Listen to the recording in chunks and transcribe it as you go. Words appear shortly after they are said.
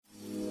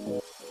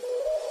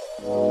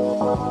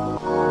Hey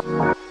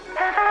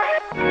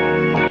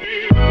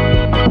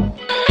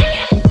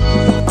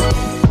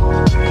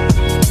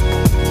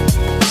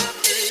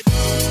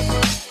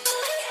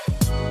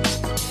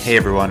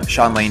everyone,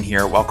 Sean Lane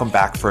here. Welcome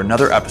back for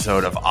another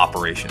episode of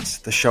Operations,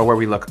 the show where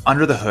we look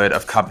under the hood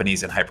of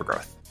companies in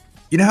hypergrowth.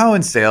 You know how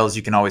in sales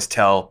you can always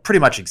tell pretty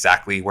much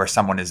exactly where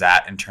someone is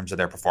at in terms of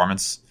their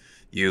performance?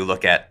 You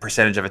look at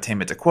percentage of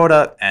attainment to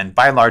quota, and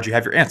by and large you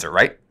have your answer,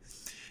 right?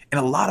 In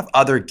a lot of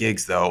other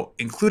gigs though,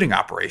 including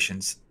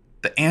operations,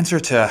 the answer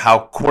to how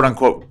quote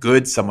unquote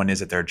good someone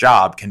is at their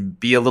job can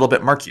be a little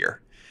bit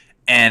murkier.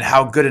 And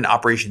how good an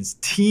operations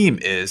team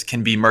is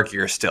can be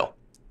murkier still.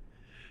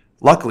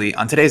 Luckily,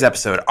 on today's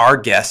episode, our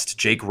guest,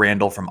 Jake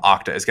Randall from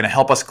Okta, is going to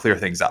help us clear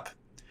things up.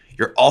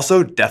 You're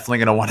also definitely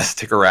going to want to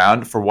stick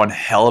around for one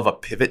hell of a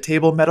pivot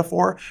table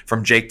metaphor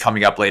from Jake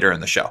coming up later in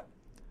the show.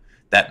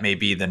 That may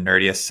be the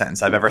nerdiest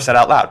sentence I've ever said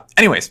out loud.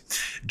 Anyways,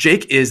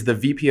 Jake is the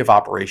VP of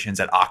Operations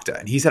at Okta,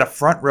 and he's had a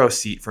front row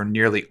seat for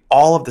nearly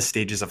all of the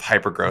stages of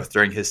hypergrowth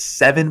during his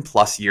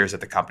 7+ years at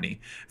the company,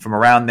 from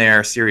around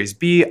their Series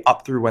B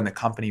up through when the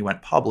company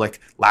went public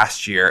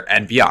last year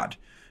and beyond.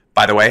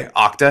 By the way,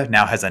 Okta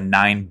now has a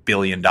 $9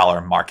 billion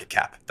market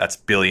cap. That's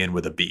billion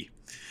with a B.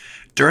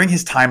 During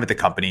his time at the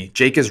company,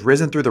 Jake has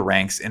risen through the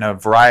ranks in a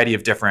variety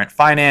of different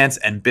finance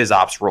and biz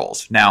ops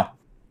roles. Now,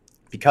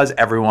 because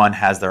everyone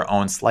has their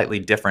own slightly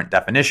different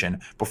definition,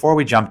 before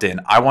we jumped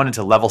in, I wanted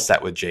to level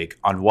set with Jake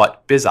on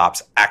what biz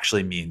ops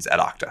actually means at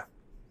Okta.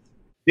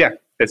 Yeah,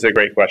 it's a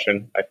great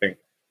question. I think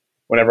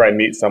whenever I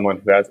meet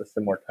someone who has a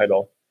similar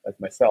title as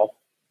myself,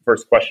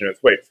 first question is,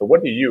 wait, so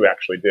what do you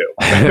actually do?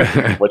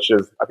 Which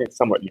is, I think,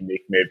 somewhat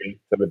unique maybe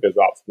to the biz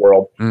ops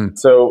world.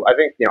 So I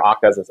think,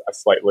 Okta has a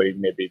slightly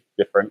maybe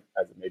different,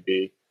 as it may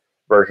be,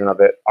 version of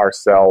it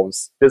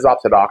ourselves. Biz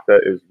ops at Okta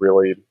is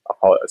really, I'll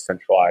call it a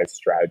centralized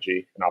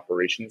strategy and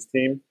operations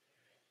team.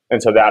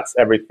 And so that's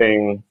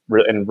everything,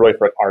 and really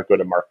for our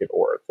go-to-market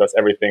org. So that's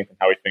everything from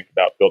how we think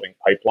about building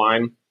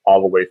pipeline all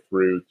the way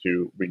through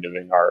to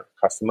renewing our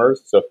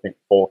customers. So think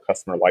full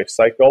customer life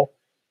cycle.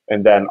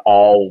 And then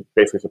all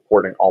basically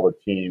supporting all the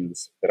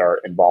teams that are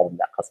involved in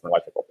that customer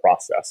lifecycle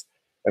process.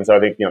 And so I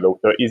think,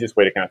 the easiest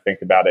way to kind of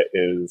think about it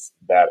is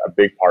that a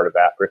big part of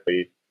that,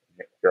 particularly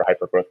if you're a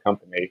hypergrowth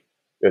company,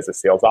 is a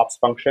sales ops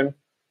function.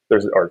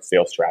 Or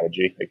sales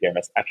strategy. Again,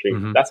 that's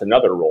actually, that's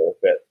another role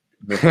that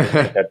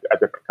at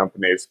different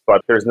companies,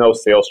 but there's no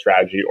sales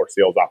strategy or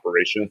sales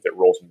operations that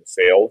rolls into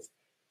sales.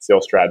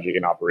 Sales strategy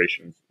and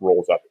operations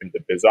rolls up into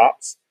biz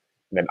ops.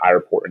 And then I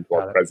report into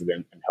our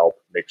president and help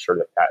make sure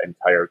that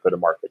entire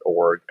go-to-market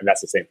org, and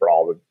that's the same for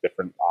all the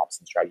different ops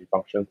and strategy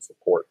functions,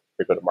 support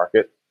the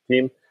go-to-market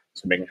team.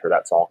 So making sure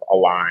that's all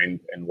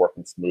aligned and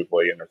working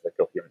smoothly and there's a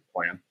coherent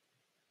plan.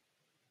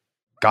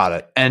 Got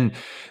it. And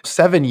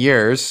 7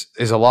 years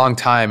is a long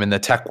time in the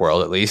tech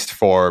world, at least,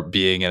 for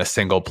being in a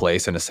single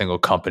place in a single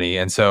company.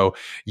 And so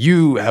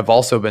you have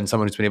also been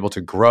someone who's been able to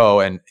grow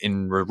and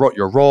in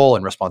your role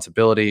and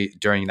responsibility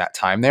during that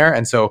time there.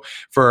 And so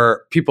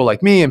for people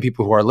like me and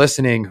people who are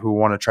listening who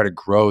want to try to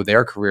grow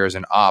their careers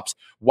in ops,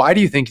 why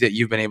do you think that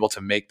you've been able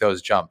to make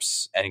those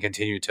jumps and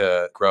continue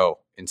to grow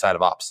inside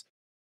of ops?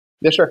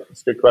 Yeah, sure.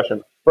 It's a good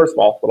question. First of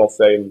all, what I'll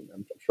say, and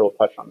I'm sure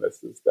we'll touch on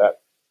this, is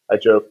that I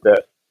joke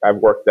that I've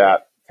worked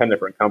at 10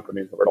 different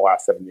companies over the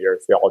last 7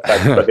 years. They all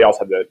have, but they also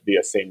have to be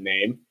a same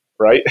name,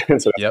 right?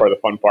 And so that's part of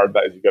the fun part of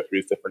that as you go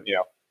through these different,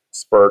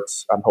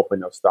 spurts. I'm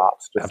hoping no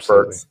stops, just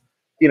Absolutely. spurts.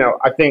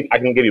 I think I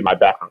can give you my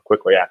background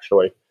quickly,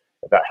 actually,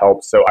 if that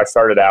helps. So I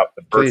started out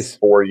the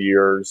first 4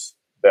 years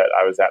that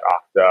I was at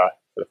Okta,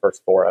 for the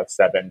first 4 out of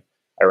 7,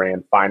 I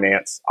ran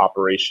finance,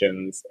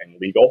 operations, and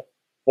legal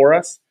for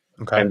us.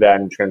 Okay. And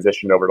then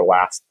transitioned over the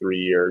last 3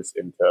 years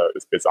into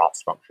this biz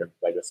ops function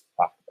that I just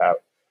talked about.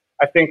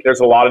 I think there's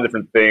a lot of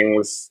different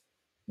things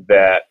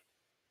that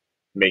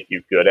make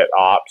you good at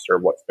ops or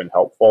what's been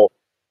helpful.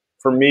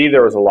 For me,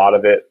 there was a lot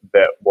of it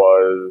that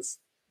was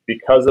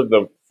because of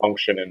the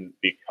function and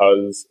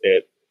because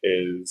it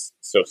is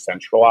so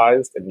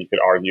centralized, and you could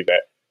argue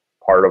that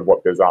part of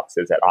what biz ops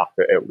is at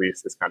Okta, at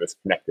least, is kind of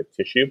connective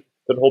tissue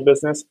to the whole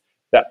business.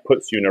 That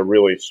puts you in a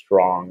really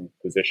strong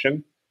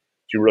position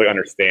to really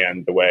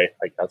understand the way,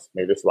 I guess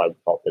maybe this is why we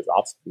call it biz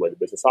ops, the way the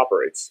business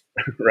operates,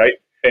 right?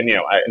 And,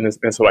 and this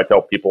is what I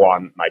tell people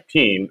on my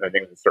team. I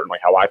think this is certainly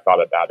how I thought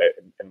about it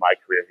in my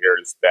career here,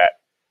 is that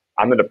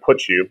I'm going to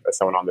put you, as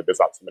someone on the biz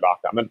ops team at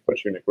Okta, I'm going to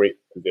put you in a great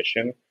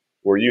position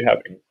where you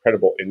have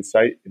incredible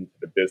insight into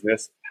the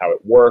business, how it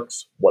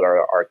works, what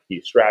are our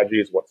key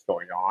strategies, what's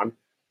going on.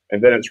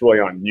 And then it's really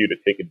on you to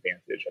take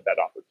advantage of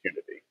that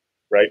opportunity,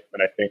 right?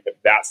 And I think that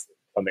that's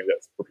something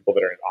that's for people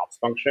that are in ops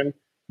function.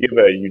 You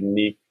have a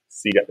unique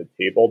seat at the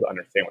table to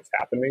understand what's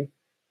happening.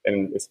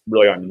 And it's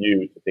really on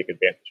you to take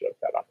advantage of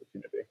that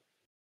opportunity.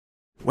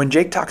 When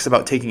Jake talks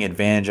about taking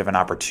advantage of an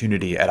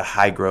opportunity at a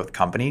high growth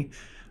company,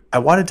 I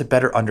wanted to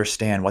better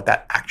understand what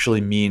that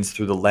actually means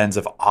through the lens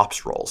of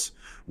ops roles.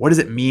 What does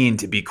it mean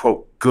to be,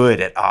 quote, good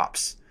at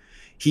ops?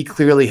 He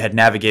clearly had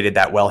navigated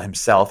that well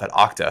himself at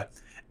Okta.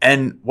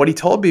 And what he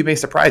told me may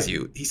surprise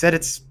you. He said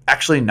it's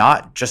actually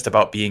not just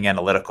about being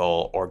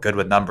analytical or good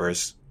with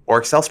numbers or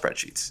Excel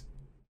spreadsheets?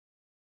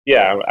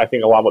 Yeah, I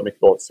think a lot of what makes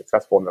people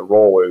successful in the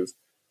role is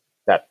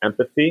that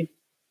empathy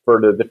for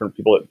the different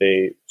people that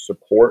they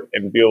support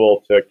and be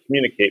able to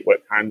communicate what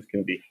at times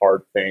can be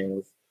hard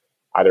things,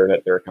 either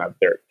that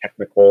they're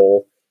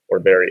technical or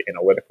very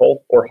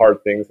analytical, or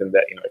hard things in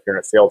that, if you're in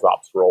a sales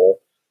ops role,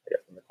 I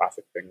guess one of the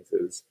classic things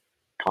is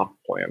comp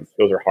plans.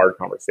 Those are hard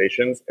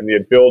conversations, and the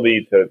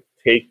ability to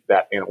take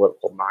that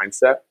analytical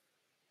mindset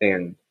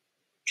and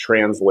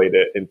translate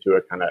it into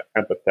a kind of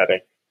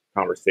empathetic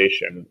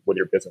conversation with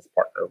your business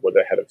partner, with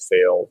the head of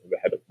sales, with the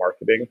head of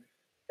marketing,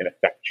 and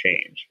affect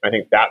change. I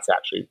think that's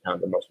actually kind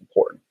of the most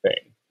important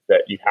thing,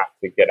 that you have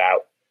to get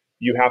out.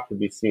 You have to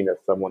be seen as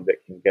someone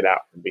that can get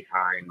out from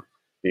behind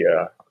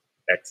the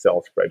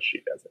Excel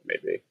spreadsheet, as it may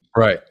be.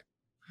 Right.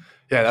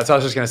 Yeah, that's what I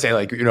was just going to say.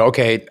 Like,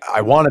 okay,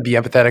 I want to be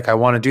empathetic. I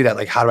want to do that.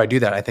 Like, how do I do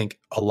that? I think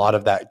a lot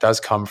of that does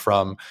come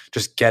from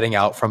just getting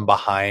out from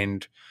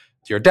behind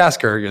your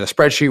desk or the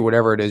spreadsheet,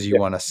 whatever it is you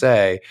want to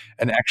say,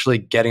 and actually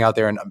getting out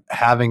there and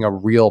having a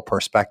real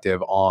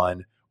perspective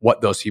on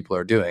what those people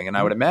are doing. And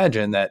I would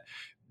imagine that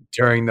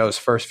during those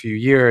first few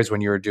years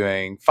when you were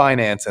doing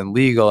finance and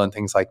legal and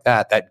things like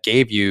that, that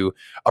gave you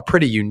a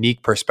pretty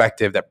unique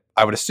perspective that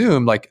I would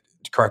assume, like,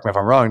 correct me if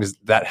I'm wrong,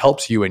 that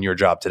helps you in your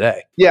job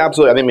today. Yeah,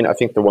 absolutely. I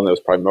think the one that was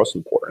probably most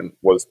important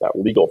was that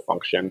legal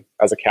function.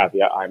 As a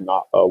caveat, I'm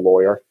not a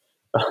lawyer.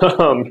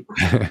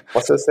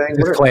 What's this saying?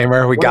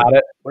 Disclaimer, we got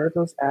it. What are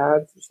those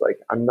ads? It's like,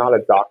 I'm not a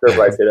doctor, but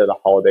I stayed at a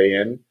Holiday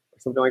Inn or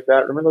something like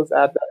that. Remember those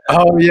ads?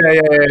 Oh,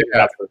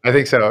 yeah. I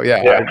think so. Yeah.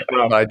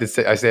 I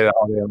stayed at a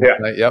Holiday Inn last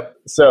night. Yep.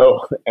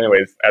 So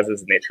anyways, as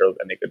is the nature of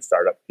any good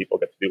startup, people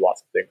get to do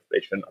lots of things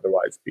they shouldn't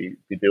otherwise be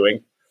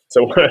doing.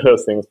 So one of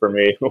those things for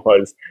me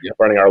was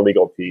running our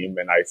legal team,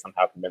 and I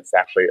somehow convinced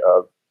actually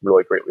a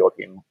really great legal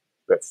team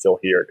that's still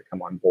here to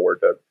come on board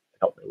to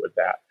help me with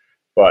that.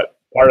 But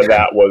part of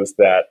that was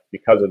that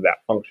because of that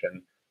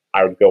function,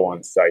 I would go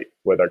on site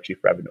with our chief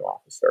revenue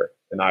officer,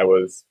 and I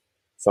was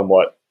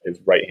somewhat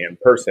his right-hand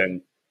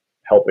person,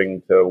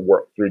 helping to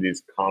work through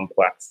these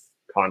complex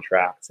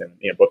contracts and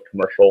both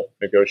commercial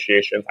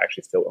negotiations. I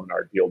actually still own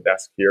our deal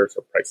desk here,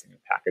 so pricing and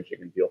packaging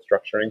and deal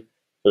structuring.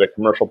 So the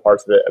commercial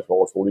parts of it, as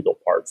well as the legal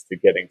parts, to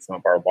getting some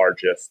of our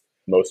largest,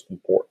 most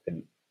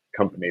important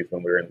companies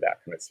when we were in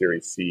that kind of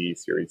Series C,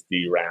 Series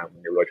D round,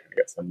 when you're really trying to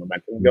get some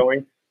momentum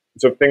going.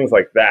 So things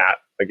like that,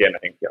 again, I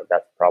think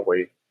that's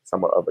probably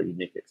somewhat of a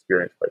unique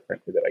experience, quite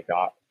frankly, that I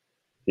got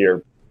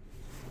here.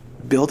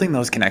 Building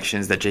those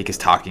connections that Jake is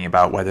talking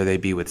about, whether they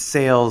be with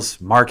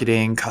sales,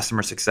 marketing,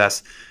 customer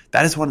success,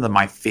 that is one of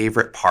my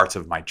favorite parts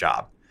of my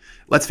job.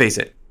 Let's face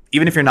it,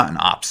 even if you're not in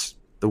ops,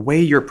 the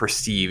way you're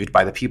perceived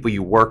by the people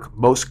you work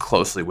most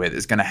closely with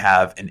is going to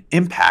have an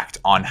impact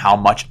on how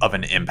much of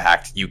an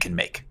impact you can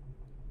make.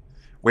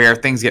 Where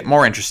things get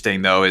more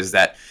interesting, though, is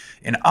that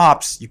in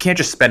ops, you can't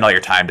just spend all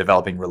your time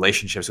developing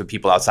relationships with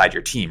people outside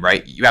your team,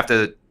 right? You have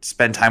to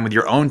spend time with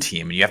your own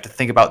team, and you have to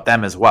think about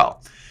them as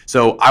well.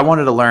 So I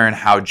wanted to learn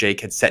how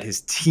Jake had set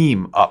his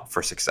team up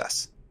for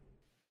success.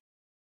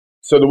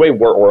 So the way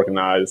we're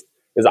organized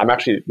is I'm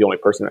actually the only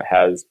person that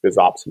has biz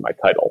ops in my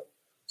title.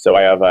 So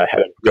I have a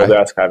head of deal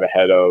desk, I have a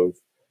head of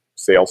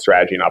sales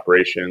strategy and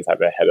operations, I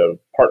have a head of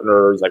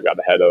partners, I've got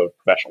a head of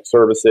professional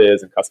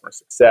services and customer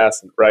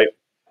success, right?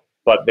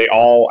 But they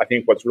all, I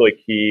think what's really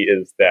key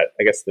is that,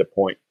 I guess the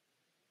point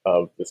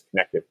of this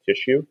connective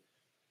tissue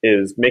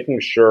is making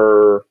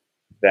sure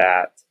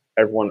that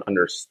everyone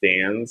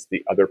understands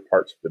the other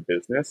parts of the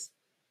business.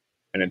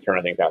 And in turn,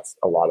 I think that's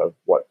a lot of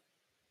what,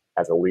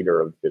 as a leader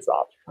of biz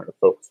ops, you're trying to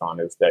focus on,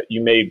 is that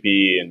you may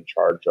be in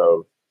charge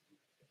of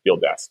deal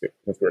desk,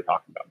 since we were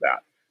talking about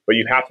that, but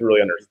you have to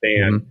really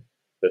understand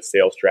the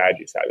sales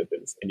strategy side of the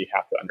business, and you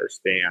have to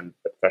understand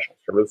the professional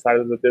service side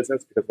of the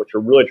business, because what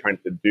you're really trying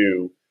to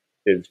do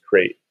is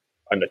create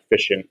an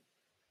efficient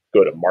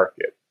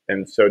go-to-market.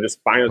 And so just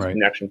find those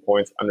connection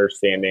points,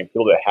 understanding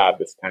people that have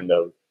this kind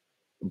of,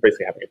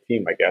 basically having a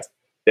team, I guess,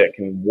 that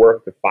can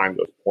work to find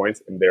those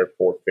points and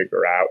therefore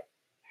figure out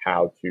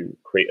how to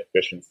create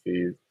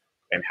efficiencies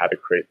and how to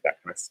create that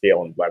kind of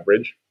scale and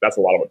leverage. That's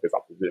a lot of what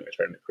BizOps is doing, is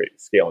trying to create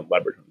scale and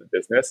leverage in the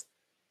business.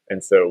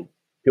 And so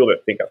people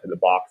that think outside the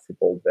box,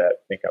 people that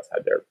think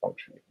outside their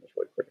function is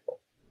really critical.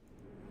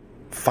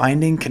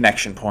 Finding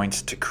connection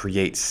points to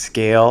create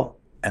scale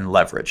and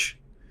leverage.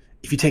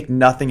 If you take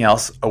nothing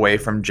else away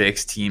from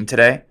Jake's team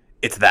today,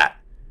 it's that.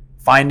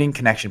 Finding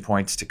connection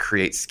points to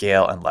create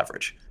scale and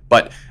leverage.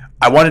 But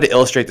I wanted to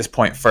illustrate this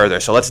point further,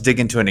 so let's dig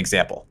into an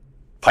example.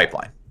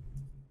 Pipeline.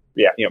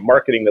 Yeah,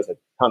 marketing does a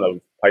ton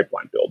of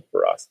pipeline build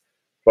for us.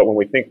 But when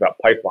we think about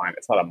pipeline,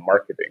 it's not a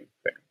marketing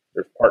thing.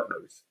 There's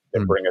partners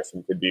that bring us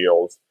into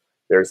deals.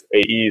 There's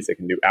AEs that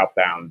can do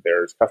outbound.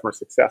 There's customer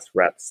success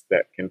reps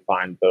that can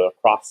find the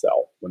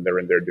cross-sell when they're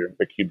in there doing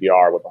the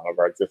QBR with one of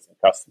our existing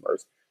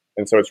customers.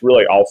 And so it's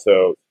really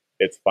also,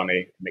 it's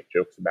funny to make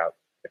jokes about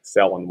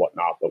Excel and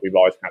whatnot, but we've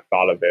always kind of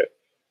thought of it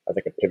as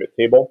like a pivot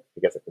table.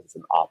 I guess if it's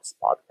an ops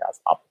podcast,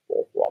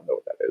 optical, we all know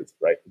what that is,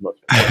 right?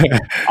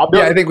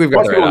 Yeah, I think we've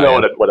got most people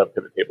know what a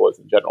pivot table is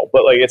in general,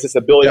 but like it's this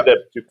ability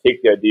to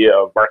take the idea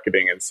of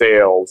marketing and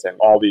sales and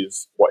all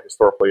these what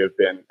historically have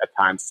been at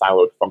times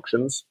siloed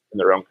functions in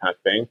their own kind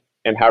of thing,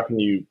 and how can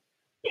you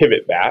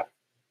pivot that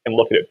and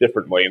look at it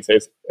differently and say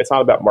it's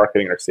not about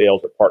marketing or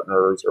sales or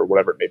partners or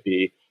whatever it may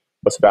be,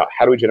 but it's about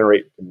how do we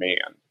generate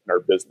demand in our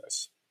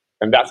business.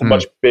 And that's a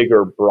much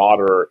bigger,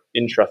 broader,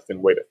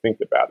 interesting way to think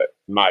about it,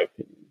 in my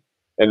opinion.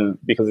 And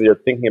because you're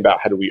thinking about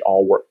how do we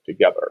all work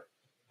together?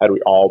 How do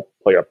we all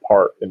play a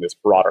part in this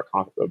broader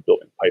concept of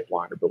building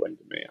pipeline or building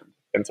demand?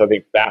 And so I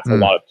think that's a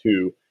lot of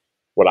to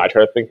what I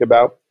try to think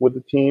about with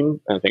the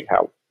team. And I think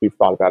how we've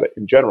thought about it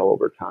in general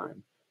over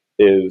time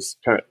is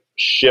kind of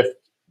shift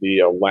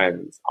the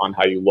lens on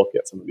how you look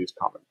at some of these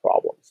common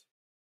problems.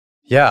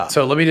 Yeah.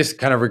 So let me just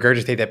kind of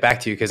regurgitate that back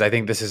to you because I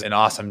think this is an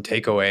awesome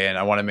takeaway and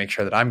I want to make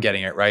sure that I'm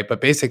getting it right.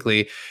 But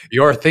basically,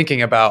 you're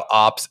thinking about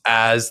ops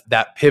as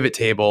that pivot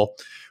table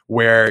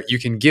where you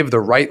can give the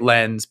right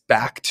lens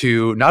back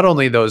to not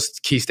only those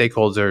key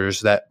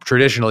stakeholders that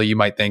traditionally you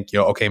might think,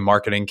 okay,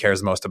 marketing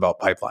cares most about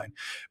pipeline,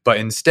 but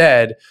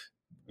instead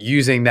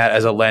using that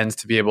as a lens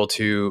to be able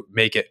to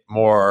make it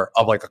more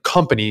of like a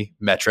company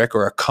metric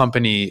or a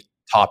company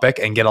topic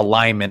and get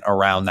alignment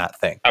around that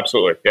thing.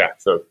 Absolutely. Yeah.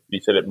 So you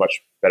said it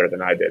much better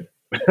than I did.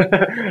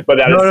 But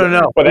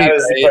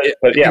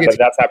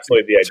that's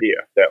absolutely the idea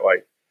that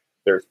like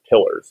there's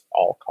pillars,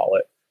 I'll call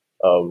it,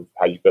 of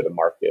how you go to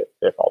market.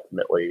 If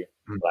ultimately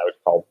what I would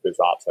call biz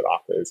ops at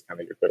Okta is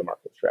kind of your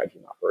go-to-market strategy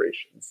and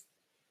operations.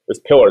 There's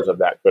pillars of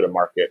that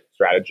go-to-market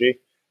strategy,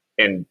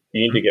 and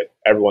you need to get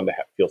everyone to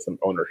feel some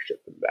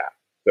ownership in that.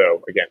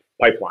 So again,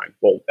 pipeline.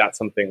 Well, that's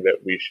something that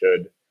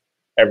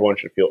everyone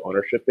should feel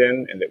ownership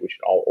in, and that we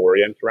should all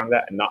orient around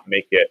that and not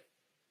make it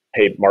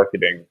paid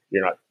marketing.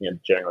 You're not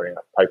generating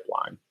a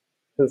pipeline.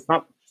 Because it's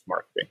not just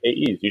marketing.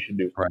 AEs, you should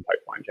do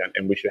pipeline gen,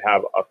 and we should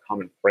have a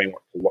common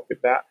framework to look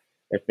at that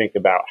and think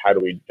about how do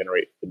we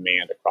generate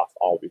demand across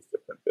all these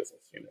different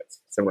business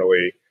units.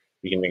 Similarly,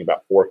 you can think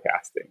about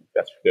forecasting.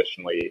 That's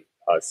traditionally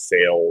a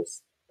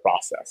sales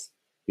process.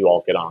 You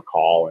all get on a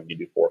call and you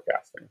do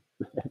forecasting.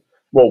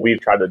 Well, we've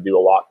tried to do a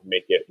lot to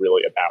make it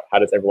really about how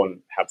does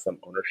everyone have some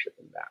ownership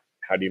in that?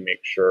 How do you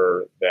make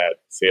sure that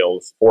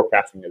sales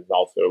forecasting is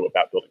also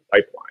about building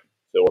pipeline?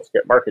 So let's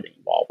get marketing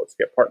involved. Let's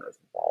get partners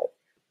involved.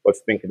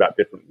 Let's think about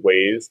different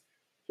ways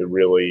to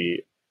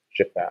really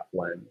shift that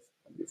lens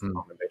on these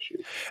common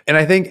issues. And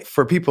I think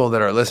for people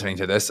that are listening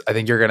to this, I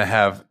think you're going to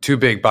have two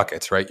big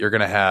buckets, right? You're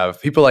going to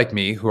have people like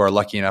me who are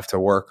lucky enough to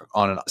work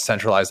on a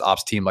centralized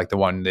ops team like the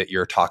one that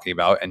you're talking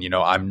about. And,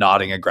 I'm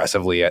nodding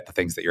aggressively at the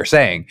things that you're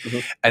saying.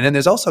 And then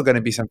there's also going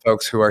to be some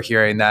folks who are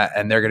hearing that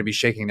and they're going to be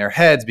shaking their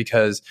heads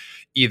because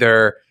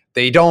either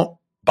they don't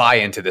buy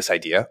into this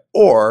idea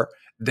or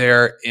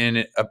they're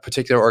in a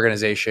particular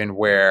organization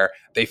where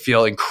they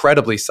feel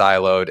incredibly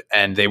siloed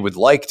and they would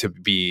like to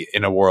be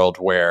in a world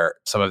where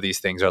some of these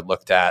things are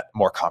looked at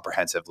more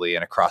comprehensively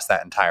and across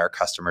that entire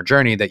customer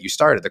journey that you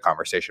started the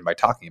conversation by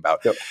talking about.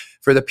 Yep.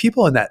 For the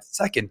people in that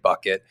second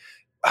bucket,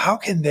 how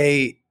can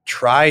they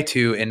try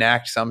to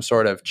enact some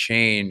sort of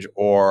change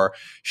or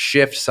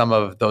shift some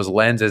of those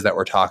lenses that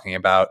we're talking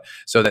about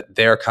so that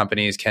their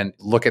companies can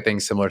look at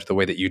things similar to the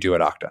way that you do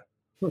at Okta?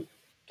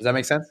 Does that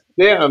make sense?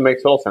 Yeah, it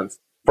makes total sense.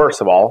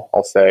 First of all,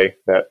 I'll say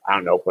that I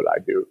don't know what I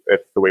do.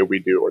 If the way we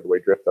do or the way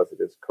Drift does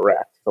it is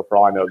correct. So for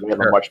all I know, they have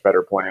a much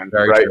better plan,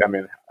 right? True. I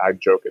mean, I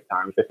joke at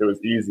times, if it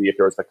was easy, if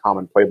there was a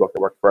common playbook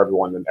that worked for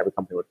everyone, then every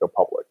company would go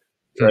public,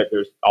 right?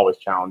 There's always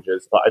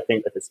challenges. But I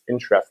think if it's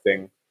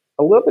interesting,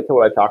 a little bit to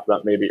what I talked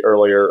about maybe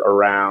earlier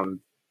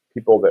around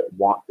people that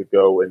want to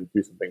go and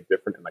do something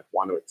different and like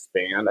want to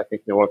expand. I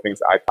think one of the things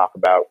I talk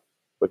about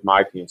with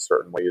my team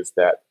certainly is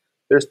that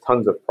there's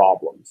tons of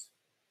problems.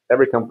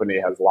 Every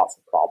company has lots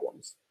of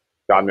problems.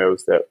 God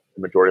knows that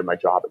the majority of my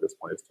job at this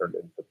point is turned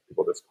into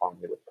people just calling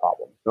me with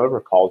problems. No one ever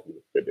calls me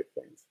with good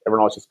things.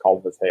 Everyone always just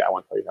calls and says, hey, I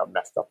want to tell you how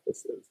messed up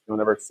this is. No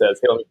one ever says,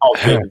 hey, let me call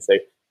you and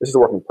say, this is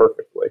working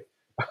perfectly.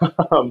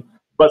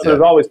 But so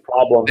there's always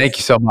problems. Thank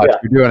you so much. Yeah.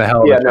 You're doing a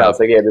hell of a job. It's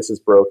like, yeah, this is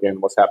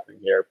broken. What's happening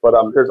here? But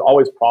there's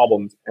always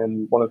problems.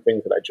 And one of the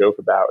things that I joke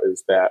about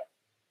is that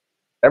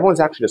everyone's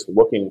actually just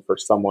looking for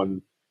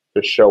someone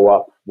to show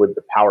up with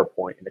the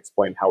PowerPoint and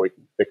explain how we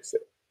can fix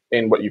it.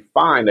 And what you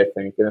find, I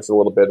think, and it's a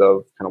little bit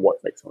of kind of what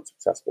makes someone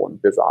successful in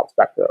biz ops,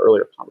 back to the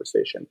earlier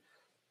conversation,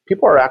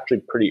 people are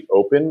actually pretty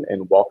open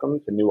and welcome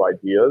to new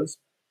ideas.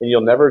 And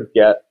you'll never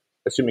get,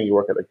 assuming you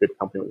work at a good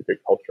company with a good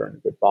culture and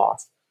a good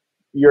boss,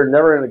 you're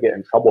never going to get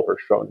in trouble for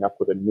showing up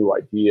with a new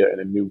idea and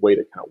a new way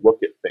to kind of look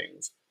at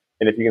things.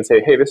 And if you can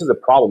say, hey, this is a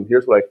problem,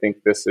 here's what I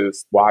think this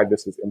is, why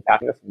this is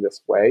impacting us in this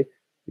way,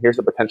 here's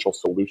a potential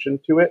solution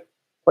to it.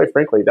 Quite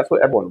frankly, that's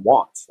what everyone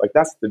wants. Like,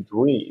 that's the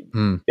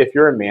dream. If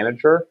you're a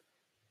manager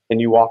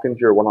and you walk into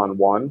your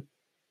one-on-one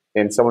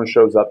and someone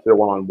shows up to their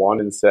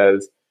one-on-one and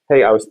says,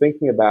 hey, I was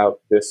thinking about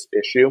this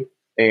issue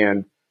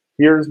and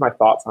here's my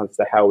thoughts on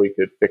to how we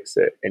could fix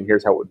it. And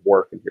here's how it would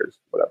work. And here's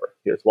whatever.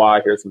 Here's why.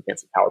 Here's some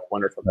fancy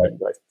PowerPoint or something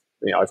that I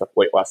I was up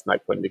late last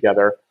night putting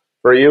together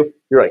for you.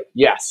 You're like,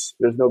 yes,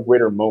 there's no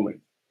greater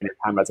moment in your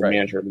time as a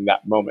manager than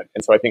that moment.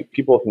 And so I think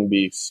people can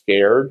be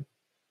scared,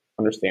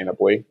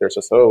 understandably. There's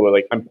just,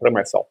 like, I'm putting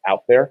myself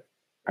out there.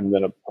 I'm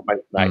going to put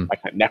my kind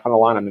of neck on the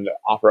line. I'm going to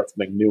offer up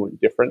something new and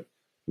different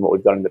than what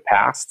we've done in the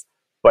past.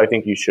 But I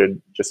think you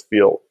should just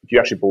feel, if you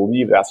actually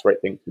believe that's the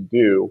right thing to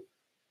do,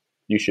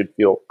 you should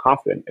feel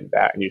confident in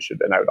that.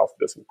 And I would also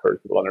just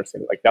encourage people to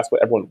understand, like, that's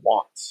what everyone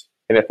wants.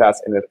 And if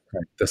that's,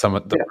 that's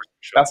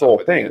the whole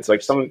thing. It's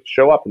like someone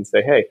show up and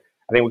say, hey,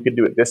 I think we could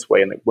do it this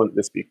way. And like, wouldn't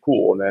this be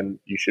cool? And then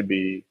you should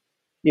be,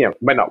 it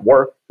might not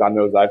work. God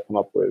knows I've come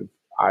up with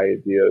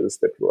ideas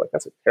that people are like,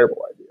 that's a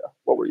terrible idea.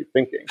 What were you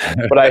thinking?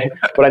 But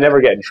I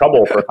never get in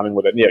trouble for coming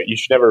with it. You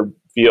should never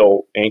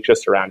feel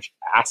anxious around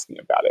asking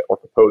about it or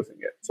proposing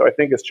it. So I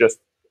think it's just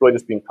really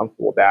just being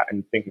comfortable with that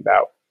and thinking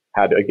about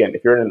how to, again,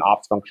 if you're in an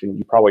ops function,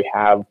 you probably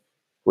have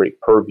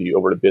great purview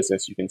over the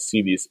business. You can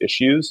see these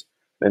issues.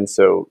 And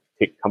so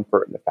take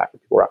comfort in the fact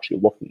that people are actually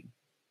looking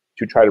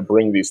to try to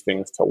bring these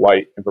things to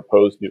light and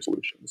propose new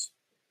solutions.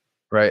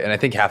 Right. And I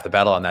think half the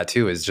battle on that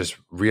too is just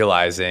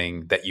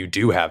realizing that you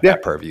do have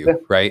that purview,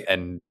 right?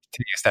 And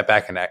taking a step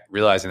back and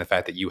realizing the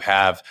fact that you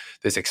have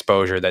this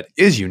exposure that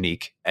is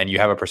unique and you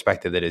have a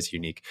perspective that is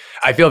unique.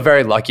 I feel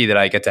very lucky that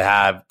I get to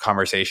have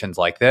conversations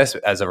like this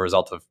as a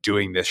result of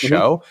doing this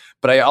show.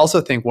 But I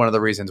also think one of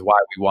the reasons why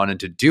we wanted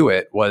to do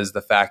it was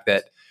the fact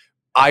that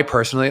I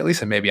personally, at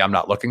least, and maybe I'm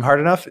not looking hard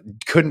enough,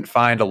 couldn't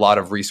find a lot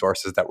of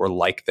resources that were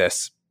like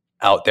this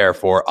out there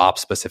for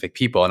ops specific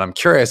people. And I'm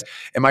curious,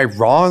 am I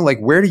wrong? Like,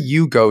 where do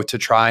you go to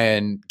try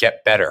and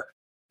get better?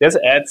 That's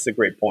a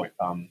great point.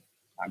 I'm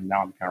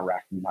kind of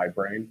racking my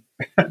brain.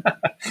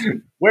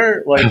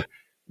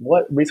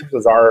 What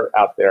resources are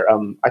out there?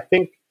 I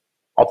think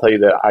I'll tell you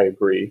that I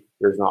agree.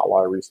 There's not a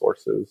lot of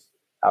resources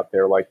out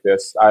there like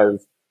this.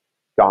 I've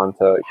gone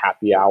to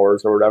happy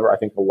hours or whatever. I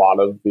think a lot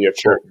of the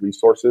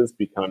resources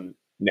become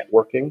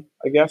networking,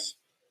 I guess,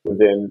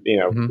 within,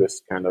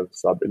 this kind of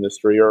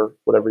sub-industry or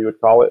whatever you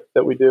would call it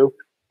that we do.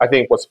 I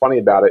think what's funny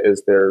about it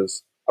is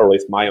or at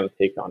least my own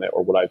take on it,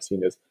 or what I've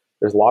seen is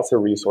there's lots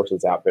of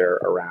resources out there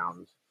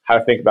around how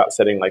to think about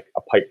setting like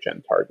a pipe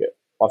gen target.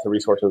 Lots of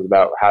resources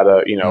about how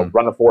to,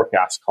 run a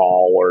forecast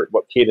call or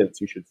what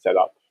cadence you should set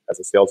up as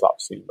a sales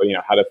ops team. But,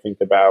 how to think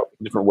about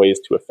different ways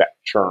to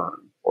affect churn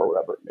or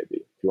whatever it may be.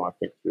 If you want to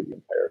think through the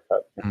entire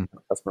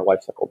customer life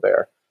cycle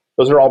there.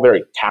 Those are all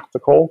very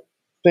tactical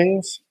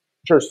things,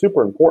 which are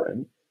super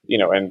important.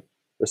 And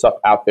there's stuff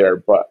out there,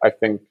 but I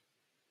think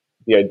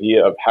the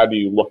idea of how do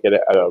you look at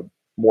it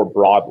more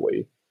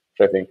broadly,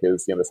 which I think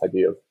is, this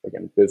idea of,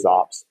 again, biz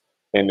ops,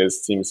 and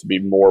seems to be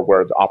more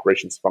where the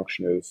operations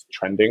function is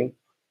trending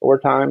over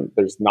time.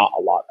 There's not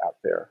a lot out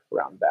there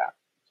around that.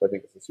 So I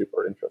think it's a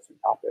super interesting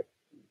topic.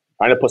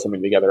 I'm trying to put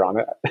something together on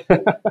it.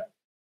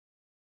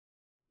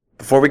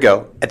 Before we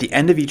go, at the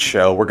end of each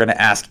show, we're going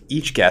to ask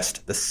each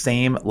guest the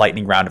same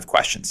lightning round of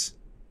questions.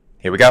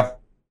 Here we go.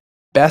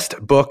 Best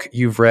book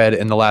you've read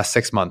in the last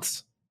 6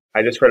 months?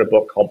 I just read a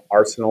book called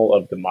Arsenal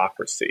of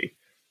Democracy,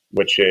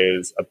 which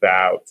is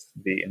about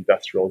the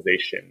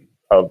industrialization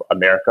of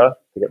America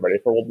to get ready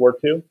for World War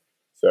II.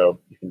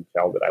 So you can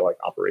tell that I like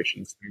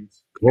operations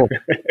things. Cool.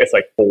 It's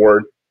like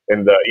Ford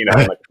and the,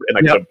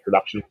 the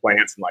production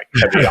plants and like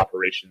heavy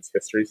operations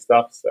history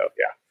stuff. So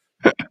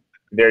yeah,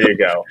 there you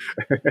go.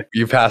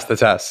 You passed the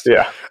test.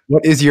 Yeah.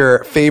 What is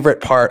your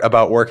favorite part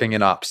about working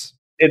in ops?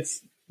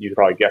 You could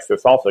probably guess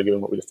this also,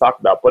 given what we just talked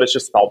about, but it's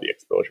just all the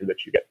exposure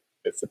that you get.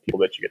 It's the people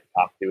that you get to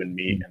talk to and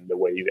meet, and the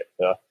way you get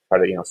to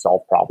try to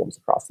solve problems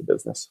across the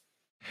business.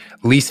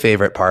 Least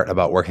favorite part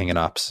about working in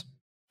ops?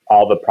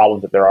 All the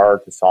problems that there are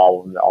to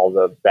solve and all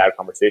the bad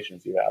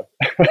conversations you have.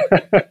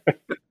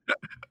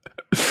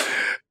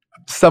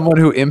 Someone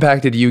who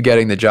impacted you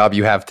getting the job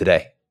you have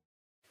today?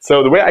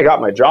 So the way I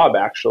got my job,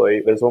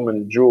 actually, there's a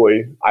woman,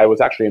 Julie. I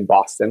was actually in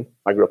Boston.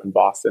 I grew up in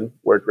Boston,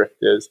 where Drift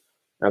is.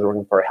 I was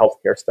working for a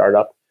healthcare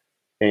startup.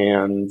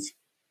 And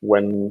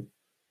when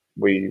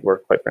we were,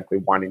 quite frankly,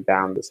 winding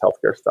down this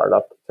healthcare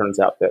startup, it turns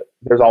out that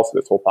there's also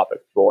this whole topic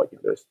of,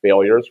 there's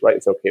failures, right?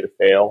 It's okay to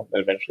fail,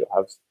 and eventually you'll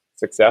have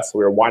success. So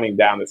we were winding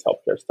down this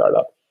healthcare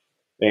startup.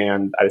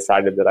 And I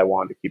decided that I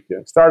wanted to keep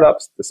doing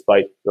startups,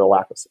 despite the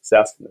lack of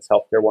success in this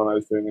healthcare one I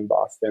was doing in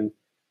Boston.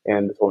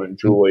 And this woman,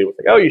 Julie, was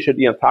like, oh, you should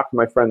talk to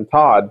my friend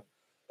Todd.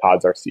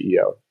 Todd's our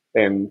CEO.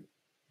 And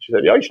she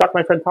said, you should talk to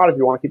my friend Todd if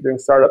you want to keep doing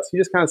startups. He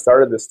just kind of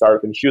started this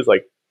startup, and she was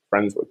like,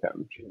 friends with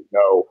him. She didn't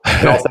know.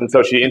 And all of a sudden,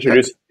 so she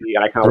introduced me,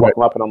 and I kind of woke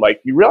him up, and I'm like,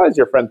 you realize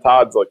your friend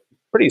Todd's like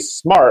pretty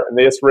smart, and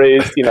they just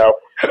raised,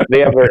 they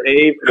have they're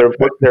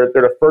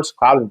the first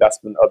cloud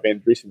investment of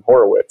Andreessen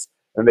Horowitz,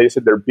 and they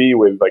said they're B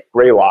with like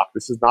Greylock.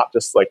 This is not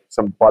just like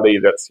some buddy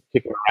that's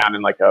kicking around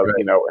in like a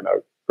in a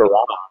garage,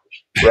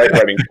 right?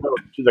 Writing code.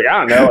 She's like, I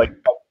don't know, like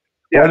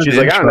she's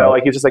like, I don't know,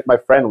 like he's just like my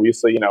friend. We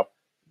used to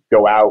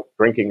go out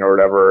drinking or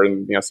whatever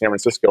in San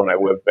Francisco, and I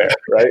lived there,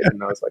 right?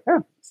 And I was like,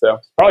 so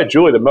probably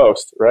Julie the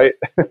most, right?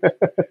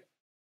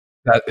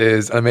 That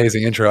is an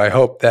amazing intro. I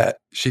hope that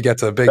she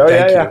gets a big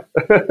thank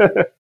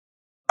you.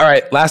 All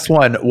right, last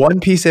one. One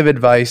piece of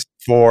advice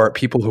for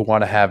people who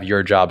want to have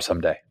your job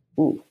someday.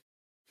 Ooh,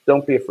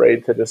 don't be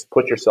afraid to just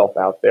put yourself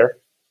out there.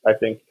 I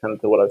think kind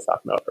of to what I was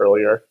talking about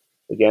earlier.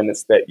 Again,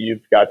 it's that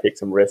you've got to take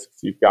some risks.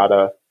 You've got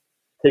to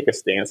take a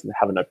stance and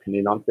have an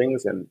opinion on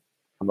things and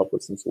come up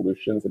with some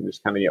solutions and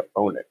just kind of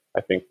own it.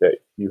 I think that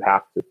you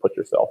have to put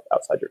yourself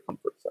outside your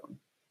comfort zone.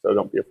 So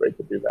don't be afraid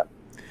to do that.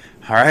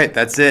 All right,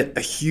 that's it.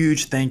 A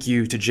huge thank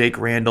you to Jake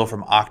Randall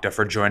from Okta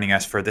for joining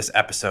us for this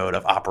episode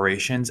of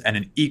Operations, and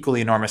an equally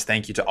enormous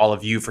thank you to all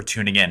of you for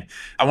tuning in.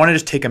 I want to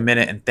just take a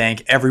minute and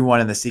thank everyone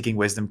in the Seeking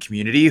Wisdom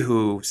community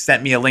who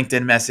sent me a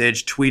LinkedIn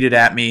message, tweeted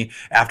at me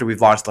after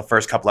we've launched the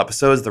first couple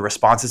episodes. The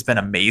response has been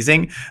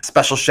amazing.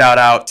 Special shout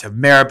out to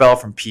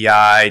Maribel from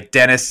PI.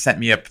 Dennis sent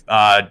me a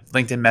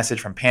LinkedIn message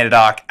from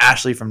PandaDoc.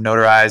 Ashley from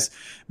Notarize.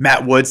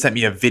 Matt Wood sent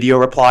me a video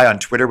reply on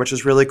Twitter, which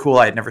was really cool.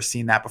 I had never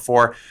seen that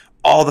before.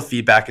 All the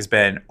feedback has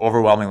been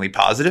overwhelmingly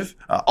positive.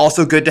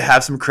 Also good to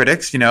have some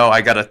critics.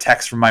 I got a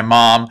text from my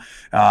mom.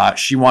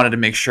 She wanted to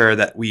make sure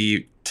that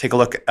we take a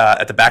look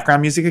at the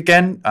background music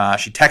again.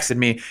 She texted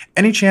me,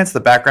 any chance the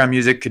background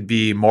music could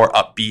be more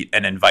upbeat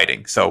and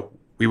inviting? So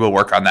we will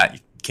work on that. You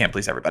can't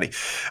please everybody.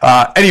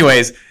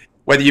 Anyways,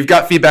 whether you've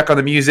got feedback on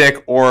the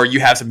music or you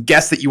have some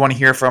guests that you want to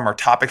hear from or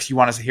topics you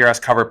want us to hear us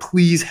cover,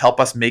 please help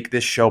us make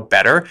this show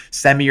better.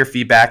 Send me your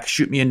feedback.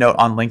 Shoot me a note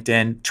on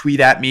LinkedIn.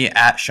 Tweet at me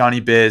at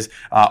ShawneeBiz.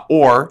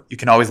 Or you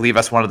can always leave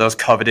us one of those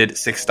coveted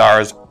 6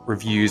 stars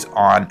reviews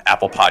on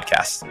Apple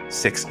Podcasts.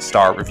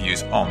 6-star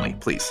reviews only,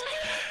 please.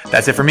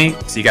 That's it for me.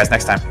 See you guys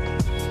next time.